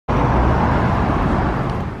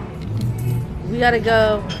gotta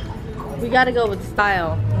go. We gotta go with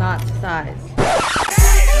style, not size.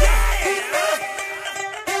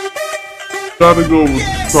 Gotta go with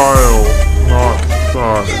style, not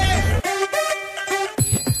size.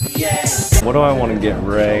 What do I want to get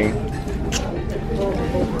Ray?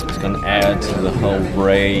 It's gonna add to the whole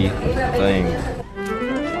Ray thing.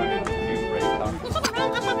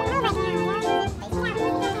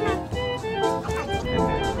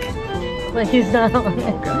 But he's not on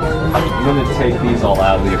it. I'm gonna take these all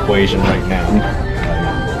out of the equation right now.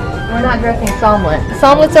 We're not dressing Somewhat.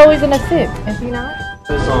 Somewhat's always in a suit, is he not?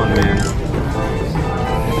 This on, man.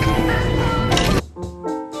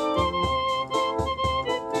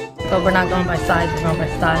 So we're not going by size, we're going by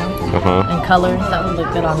style and colors. That would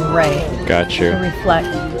look good on Ray. Got you. To reflect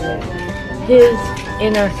his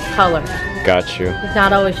inner color. Got you. He's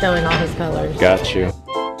not always showing all his colors. Got you.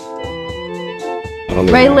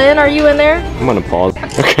 Ray Lynn, are you in there? I'm gonna pause.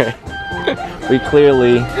 Okay. We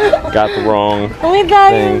clearly got the wrong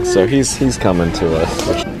thing, so he's coming to us.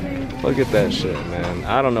 Look at that shit, man.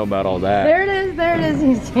 I don't know about all that. There it is,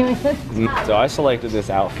 he's doing it. So I selected this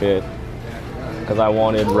outfit because I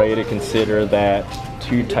wanted Ray to consider that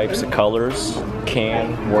two types of colors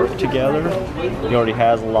can work together. He already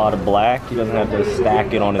has a lot of black. He doesn't have to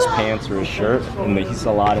stack it on his pants or his shirt. And he's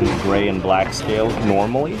a lot in the gray and black scale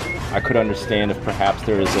normally. I could understand if perhaps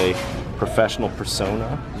there is a professional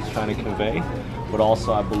persona he's trying to convey, but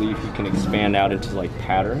also I believe he can expand out into like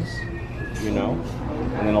patterns, you know,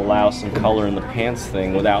 and then allow some color in the pants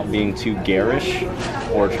thing without being too garish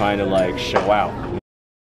or trying to like show out.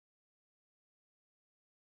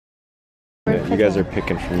 You guys are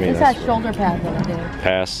picking for me. It's that shoulder pad that I did.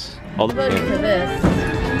 Pass. All the to this.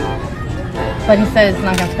 But he said it's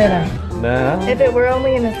not gonna fit him. Nah. If it were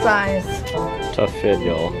only in his size. Tough fit,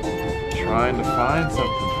 y'all. Trying to find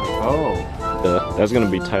something for Beau. That's gonna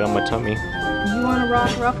be tight on my tummy. You want a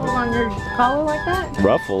ruffle on your collar like that?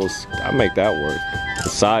 Ruffles? I'll make that work. The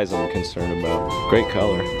size I'm concerned about. Great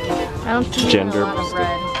color. I don't see gender a lot of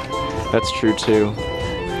red. That's true too.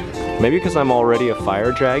 Maybe because I'm already a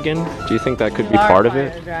fire dragon? Do you think that could be part of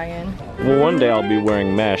it? Dragon. Well, one day I'll be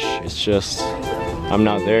wearing mesh. It's just, I'm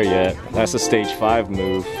not there yet. That's a stage 5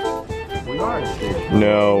 move. We are in stage 5.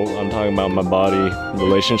 No, I'm talking about my body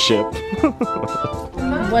relationship.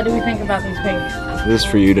 What do we think about these pinks? This is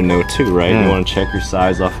for you to know too, right? You want to check your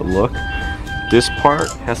size off a look. This part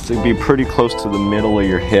has to be pretty close to the middle of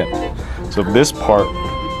your hip. So if this part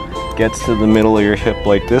gets to the middle of your hip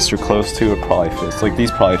like this or close to, it probably fits. Like these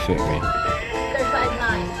probably fit me. They're size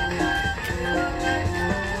 9.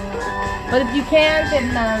 But if you can,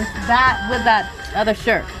 then that with that other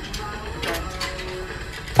shirt.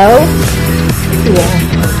 Oh? Yeah.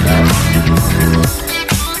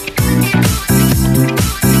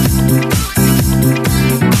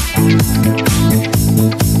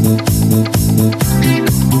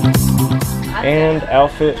 And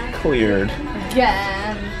outfit cleared. Yeah.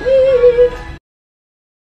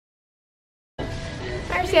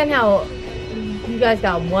 I understand how you guys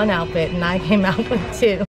got one outfit and I came out with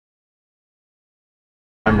 2.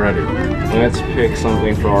 I'm ready. Let's pick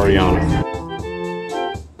something for Ariana.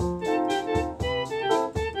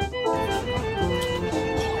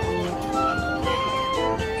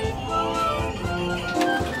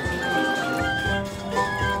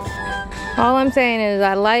 All I'm saying is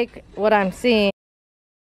I like what I'm seeing.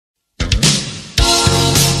 I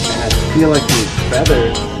feel like these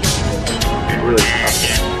feathers are really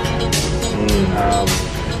tough.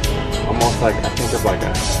 Almost like, I think of like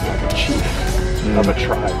a chief of a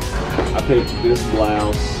tribe. I picked this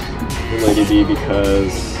blouse for Lady B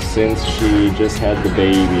because since she just had the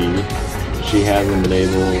baby, she hasn't been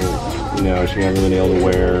able, you know, she hasn't been able to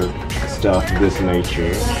wear stuff of this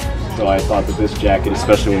nature. So I thought that this jacket,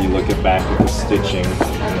 especially when you look at back at the stitching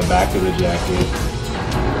on the back of the jacket,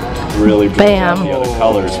 really brings out the other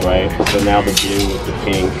colors, right? So now the blue with the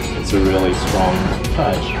pink, it's a really strong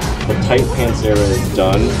touch. The tight pants era is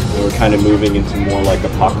done. We're kind of moving into more like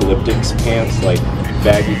apocalyptic pants, like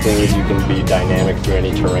baggy things you can be dynamic through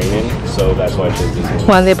any terrain in. So that's why I chose this one.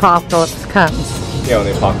 When the apocalypse comes. Yeah, when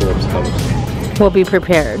the apocalypse comes. We'll be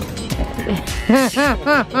prepared.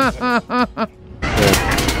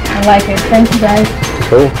 I like it. Thank you guys.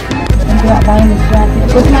 Cool. Thank you about buying this jacket.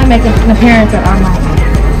 This might make an appearance at our night.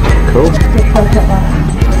 Cool. Get close up on it.